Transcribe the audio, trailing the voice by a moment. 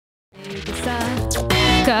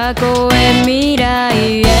過去へ未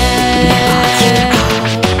来へ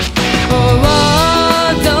大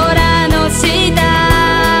空の下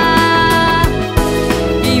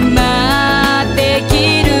今で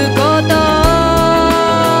きること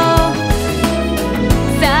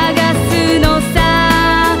探すのさ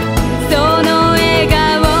その笑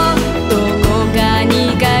顔どこかに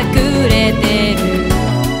隠れてる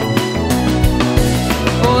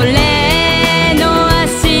俺の明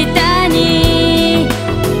日に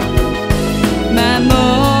守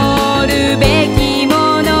るべきも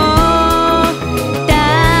の大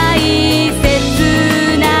切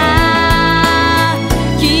な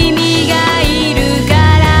君がいるか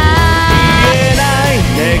ら言えない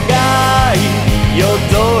願い夜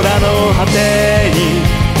空の果てに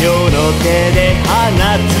世の手で放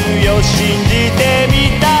つよ信じてみ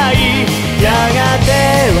たいやがて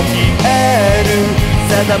は消える定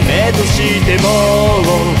めとしても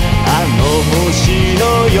あの星の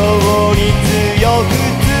ように強く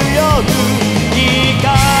強く光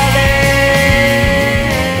れ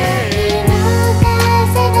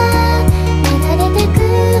風が流れてく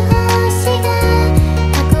星が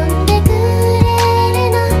運んでくれる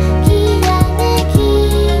のきらめき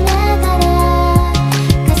ながら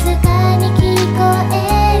かすかに聞こえ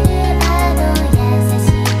るあの優し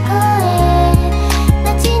い声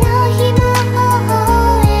街の日も微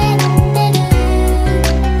笑んでる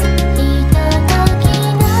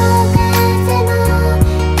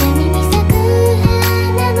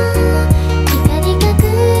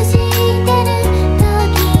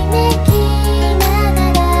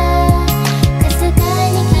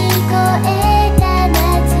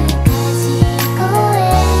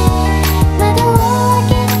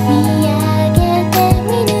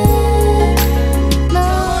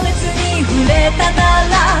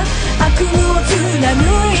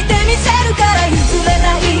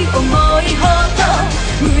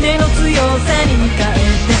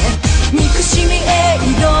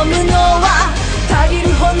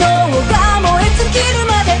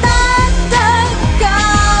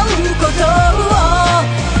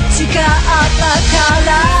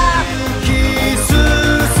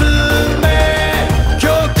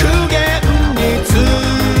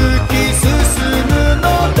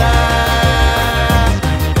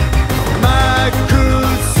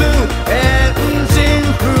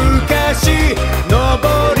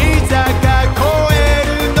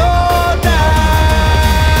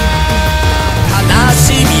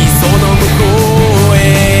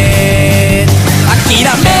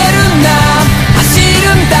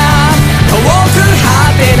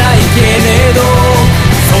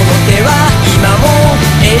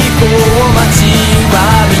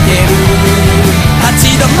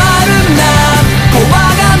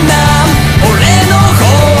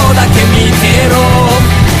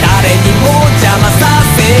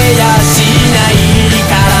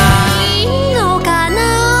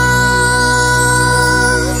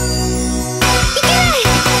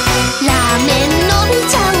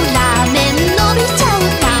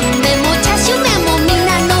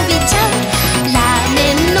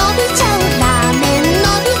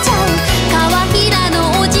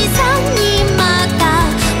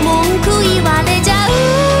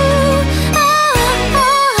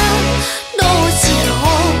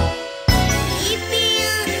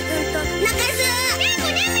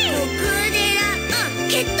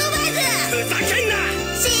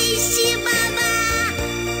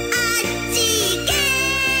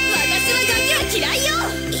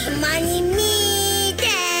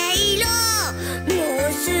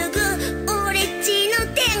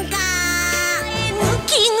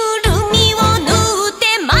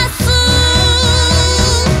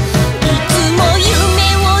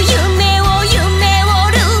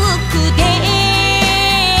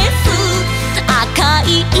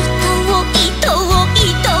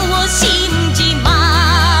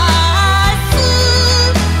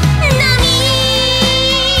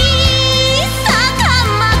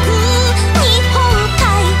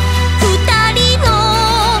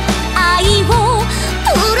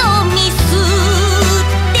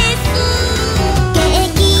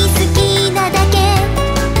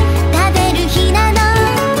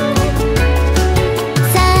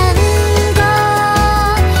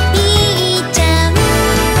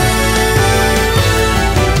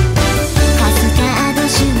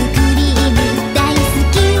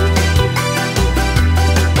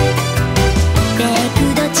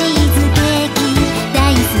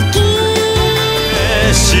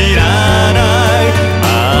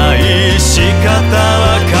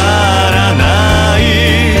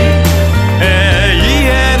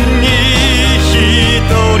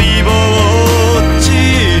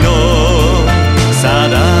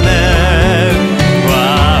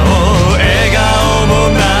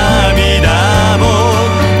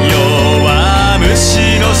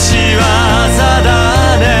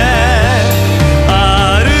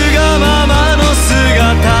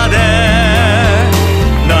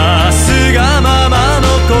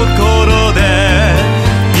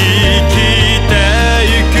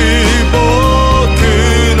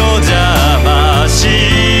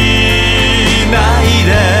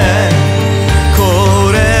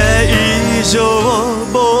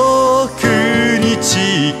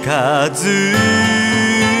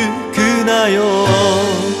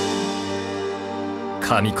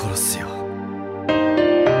噛み殺すよ。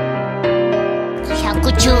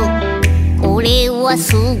百中俺は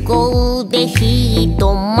凄腕ヒッ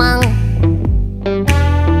トマン。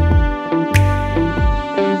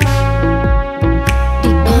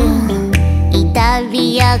イタ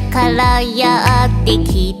リアからやって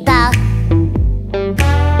きた。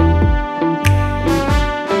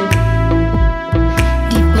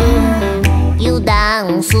油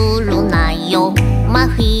断するなよマ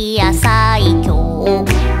フィア最強。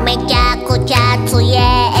めちゃくちゃ強え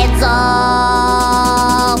ぞ。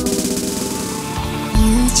友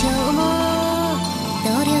情も努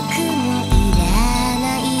力もいらな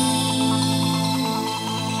い。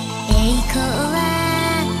栄光は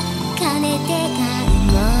金で買う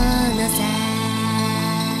ものさ。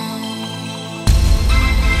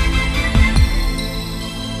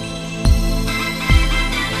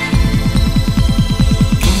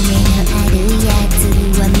金のあるやつ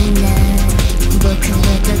はみんな僕の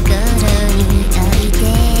ところに置いて、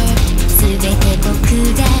全て僕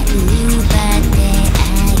が奪ってあ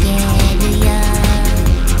げるよ。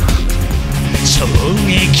衝撃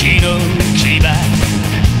の牙影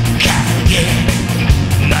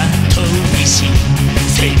まといし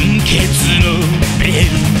鮮血のベル、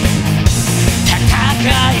戦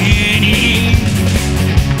いに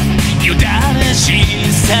委ねし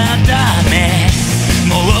定め、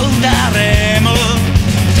もう誰も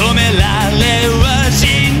止められはし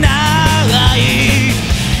ない。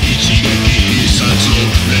一撃殺を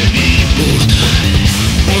レディーボルター、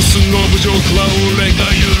ボスの侮辱は俺が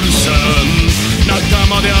許さん。仲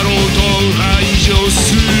間であろうと排除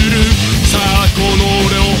する。さあこの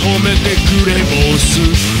俺を褒めてくれボス。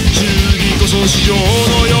忠義こそ至上の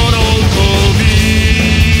喜び。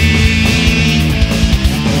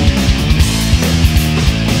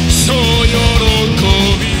そう喜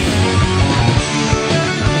び。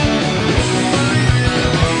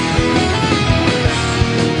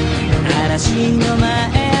嵐の前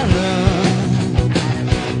の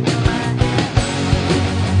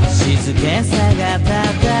静けさが漂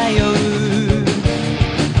う。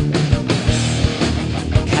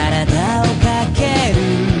体をかける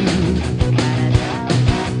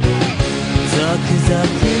ゾクゾ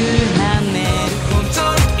ク跳ねる。本当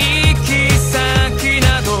行き先な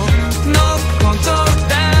どの本当誰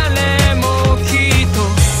もきっと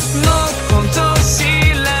の本当知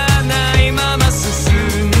らないまま進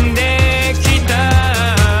んできた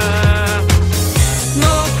の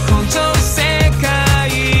本当世界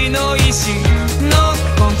の意志の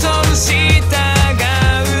本当従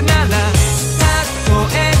うなら、たと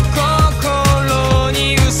え心に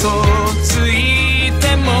嘘ついて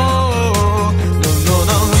も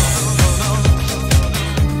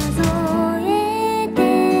数えて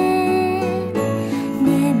眠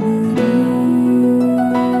る。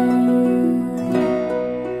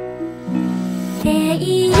永遠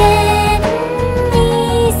に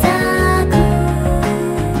咲く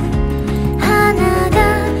花が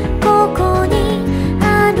ここにあ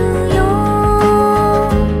るよ。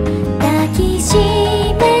抱きし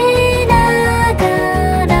めなが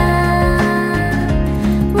ら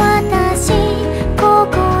私こ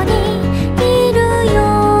こにいるよ。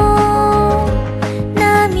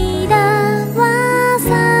涙は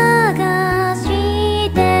探し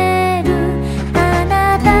てるあな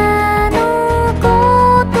たのこ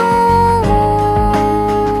とを。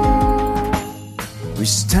 We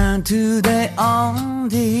stand today on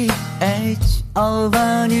the edge of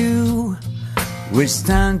a new. We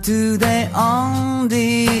stand today on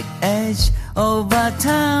the edge of a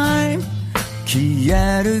time. 消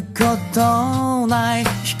えることない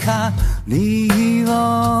光を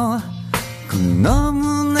この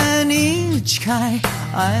胸に誓い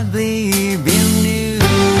I believe in you、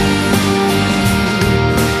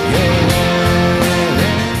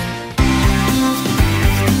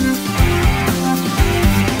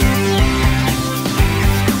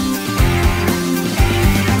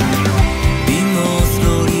貧乏スト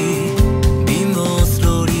ーリー貧乏スト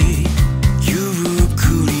ーリー、ゆっく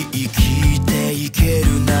り生きていける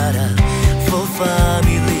なら For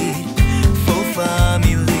family For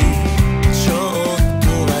family、 ちょっと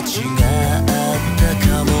は違ったか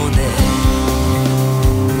もね。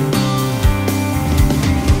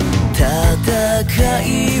戦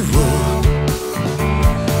いを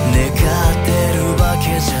願ってるわけ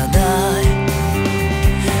じゃない、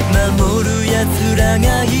守る奴らが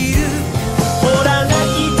いる。ほら泣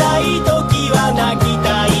きたい時は泣き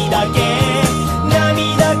たいだけ、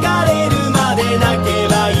涙枯れるまで泣け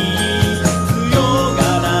ばいい。強が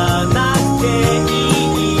らなくてい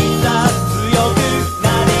いさ、強くな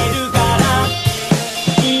れるから。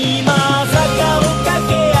今坂を駆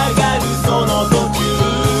け上がるその途中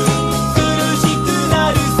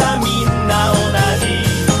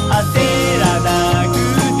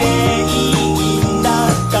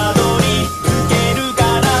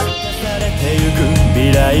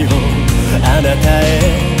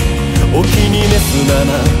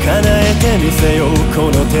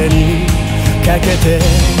けて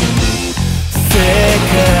世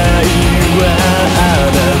界はあ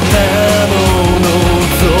なたの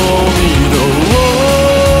望み通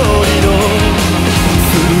りの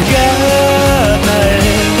姿へ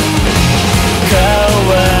変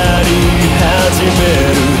わり始め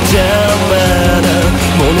る。邪魔な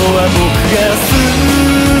ものは僕が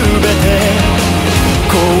全て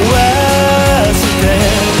壊して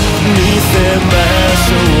みせまし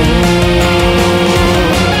ょう。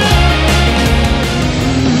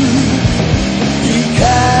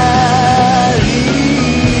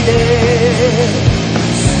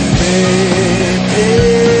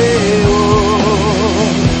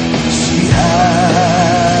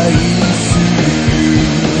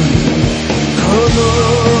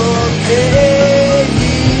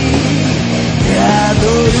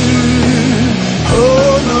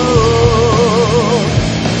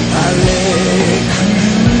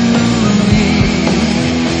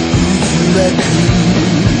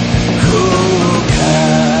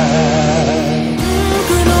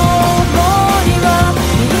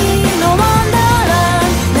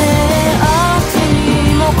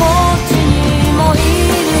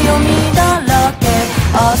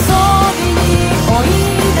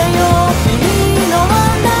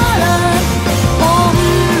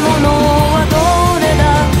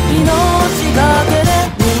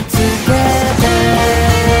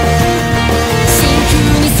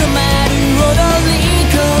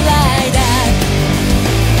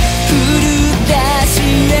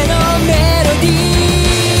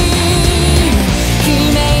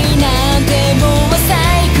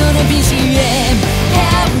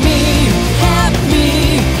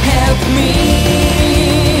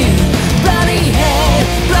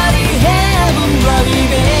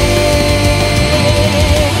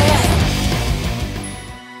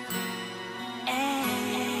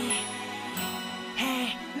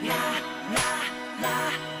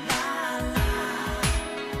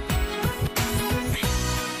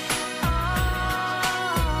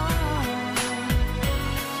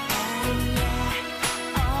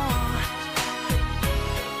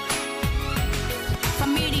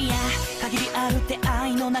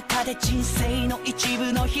人生の一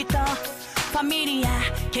部の人、ファミリア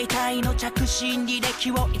携帯の着信履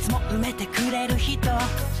歴をいつも埋めてくれる人、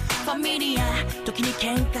ファミリア時に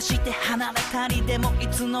喧嘩して離れたりでもい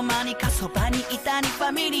つの間にかそばにいたり、フ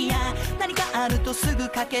ァミリア何かあるとすぐ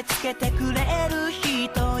駆けつけてくれる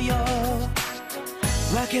人よ。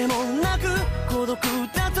わけもなく孤独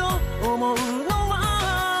だと思うの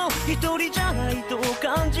は一人じゃないと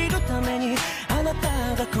感じるためにあなた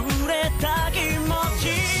がくれた気持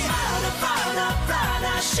ち。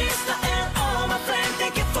Brother, sister and all my friends,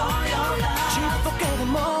 thank you for your love。 ちっぽけで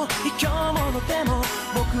も卑怯者でも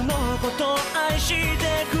僕のことを愛し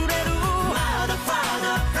てくれる。Mother,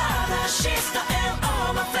 brother, sister and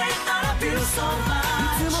all my friends, I love you so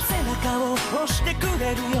much。 いつも背中を押してく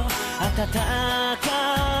れるよ温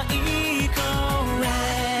かい声。